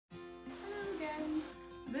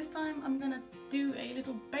this time I'm going to do a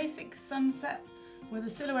little basic sunset with a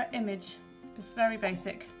silhouette image. It's very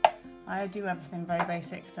basic. I do everything very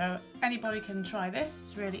basic, so anybody can try this.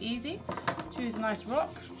 It's really easy. Choose a nice rock,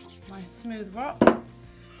 nice smooth rock.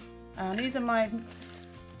 And these are my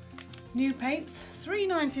new paints,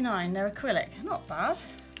 $3.99. They're acrylic, not bad.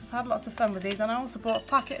 I've had lots of fun with these, and I also bought a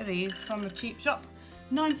packet of these from a cheap shop,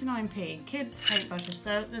 99p, kids paintbrushes.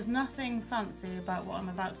 So there's nothing fancy about what I'm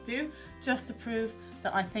about to do, just to prove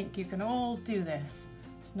that I think you can all do this.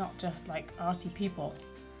 It's not just like arty people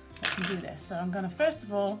that can do this. So I'm going to first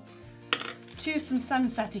of all choose some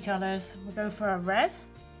sunsetty colours. We'll go for a red.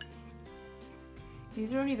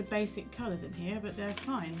 These are only the basic colours in here, but they're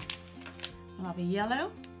fine. I'll have a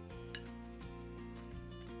yellow.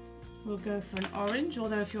 We'll go for an orange,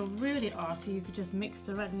 although if you're really arty you could just mix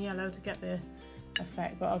the red and yellow to get the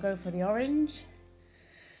effect, but I'll go for the orange.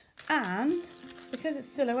 And because it's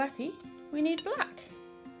silhouette-y, we need black.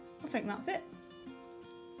 I think that's it.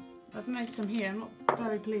 I've made some here, I'm not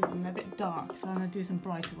very pleased with them, they're a bit dark, so I'm going to do some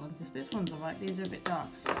brighter ones. If this one's alright, these are a bit dark.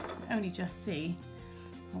 Only just see.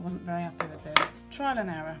 I wasn't very happy with those. Trial and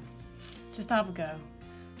error. Just have a go.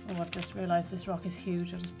 Oh, I've just realised this rock is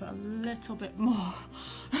huge. I'll just put a little bit more.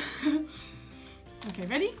 Okay,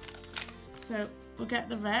 ready? So we'll get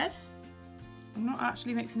the red. I'm not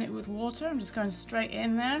actually mixing it with water, I'm just going straight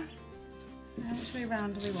in there. Now, which way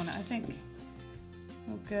round do we want it? I think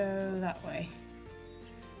we'll go that way.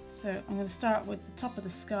 So I'm going to start with the top of the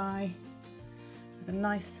sky with a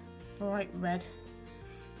nice bright red.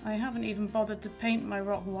 I haven't even bothered to paint my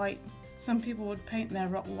rock white. Some people would paint their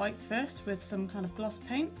rock white first with some kind of gloss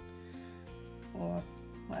paint or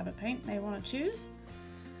whatever paint they want to choose.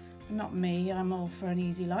 But not me, I'm all for an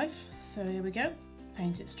easy life. So here we go,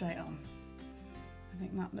 paint it straight on. I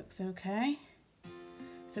think that looks okay.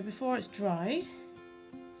 So before it's dried,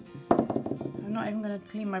 I'm not even going to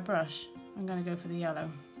clean my brush, I'm going to go for the yellow.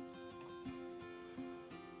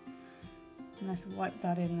 And let's wipe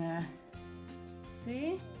that in there.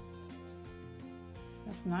 See?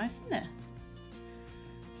 That's nice, isn't it?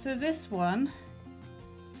 So this one,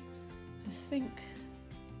 I think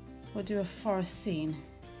we'll do a forest scene.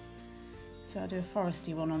 So I'll do a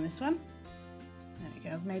foresty one on this one. There we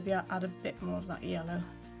go. Maybe I'll add a bit more of that yellow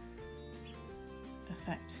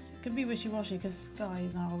effect. It could be wishy-washy because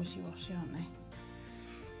skies are wishy-washy, aren't they?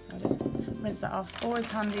 So I'll just rinse that off. Always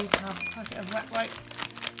handy to have a packet of wet wipes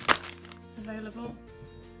available.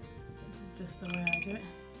 This is just the way I do it.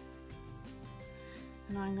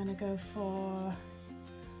 And I'm going to go for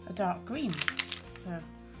a dark green. So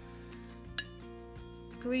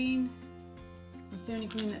green, it's the only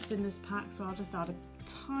green that's in this pack, so I'll just add a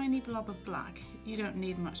tiny blob of black. You don't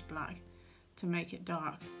need much black to make it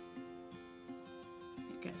dark.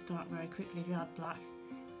 It gets dark very quickly if you add black.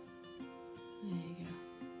 There you go.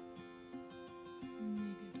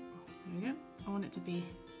 There we go. I want it to be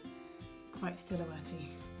quite silhouette-y.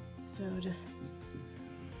 So we'll just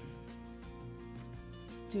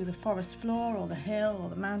do the forest floor or the hill or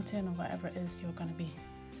the mountain or whatever it is you're going to be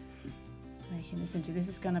making this into. This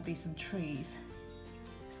is going to be some trees.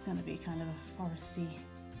 It's going to be kind of a foresty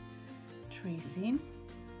tree scene.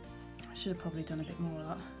 I should have probably done a bit more of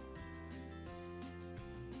that.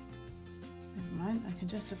 Never mind, I can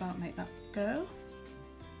just about make that go.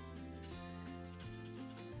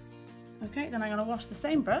 Okay, then I'm going to wash the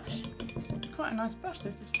same brush. It's quite a nice brush,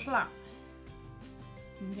 this is flat.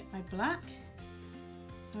 And get my black.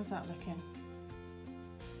 How's that looking?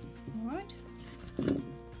 Alright.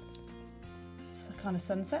 It's a kind of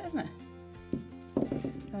sunset, isn't it?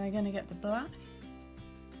 Then I'm going to get the black.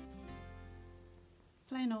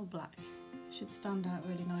 Plain old black. It should stand out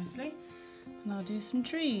really nicely. And I'll do some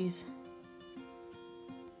trees.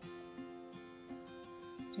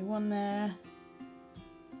 Do one there.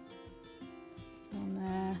 One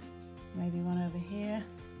there. Maybe one over here.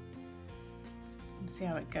 And see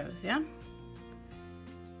how it goes, yeah?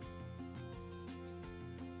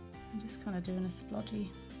 I'm just kind of doing a splotchy,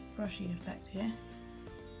 brushy effect here.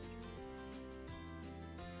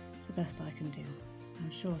 It's the best I can do. I'm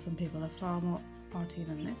sure some people are far more arty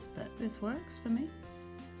than this, but this works for me.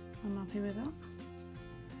 I'm happy with that.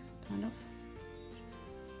 Kind of.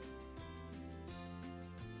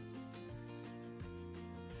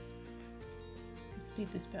 Speed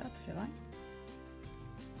this bit up if you like.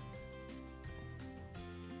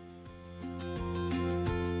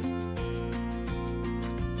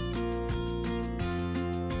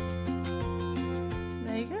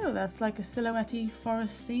 That's like a silhouette-y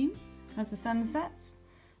forest scene as the sun sets,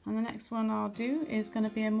 and the next one I'll do is going to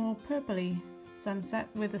be a more purpley sunset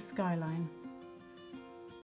with a skyline.